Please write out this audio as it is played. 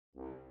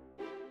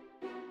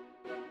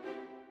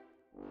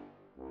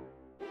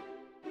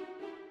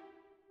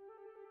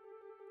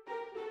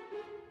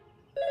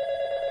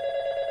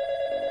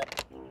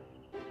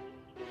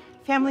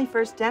Family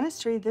First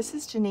Dentistry, this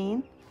is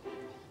Janine.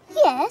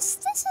 Yes,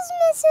 this is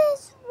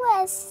Mrs.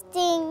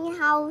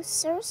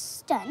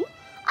 Westinghouser-Stun.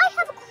 I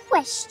have a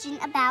question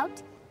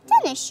about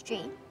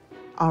dentistry.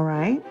 All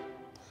right.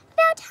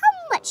 About how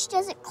much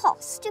does it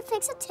cost to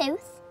fix a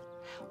tooth?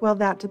 Well,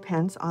 that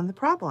depends on the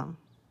problem.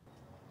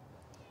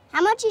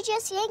 How much you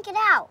just yank it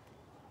out?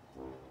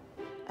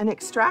 An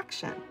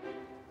extraction.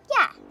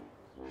 Yeah.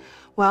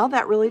 Well,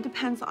 that really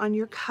depends on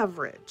your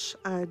coverage.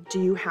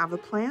 Do you have a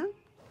plan?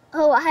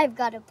 Oh, I've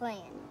got a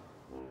plan.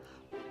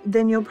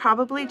 Then you'll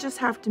probably just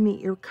have to meet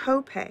your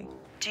copay.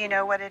 Do you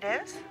know what it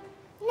is?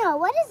 No,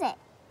 what is it?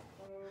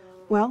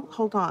 Well,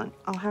 hold on.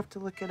 I'll have to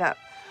look it up.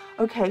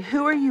 Okay,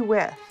 who are you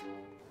with?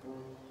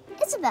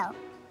 Isabel.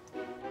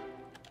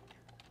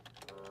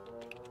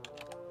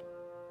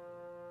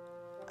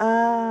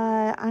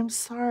 I'm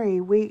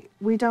sorry. We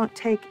don't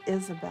take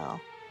Isabel.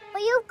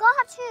 But you've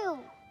got to.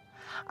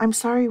 I'm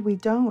sorry, we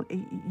don't.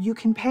 You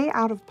can pay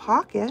out of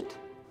pocket.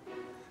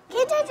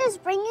 Can't I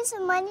just bring you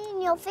some money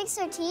and you'll fix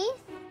her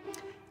teeth?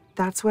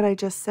 That's what I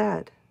just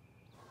said.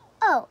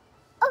 Oh,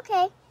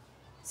 okay.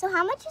 So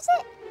how much is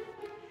it?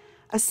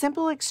 A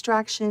simple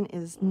extraction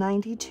is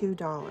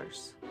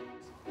 $92.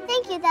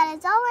 Thank you, that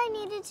is all I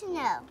needed to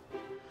know.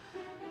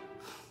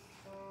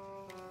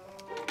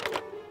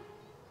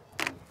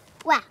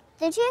 Wow,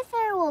 the tooth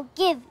fairy will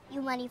give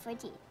you money for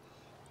teeth.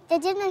 The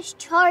dentist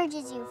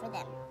charges you for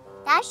them.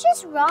 That's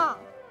just wrong.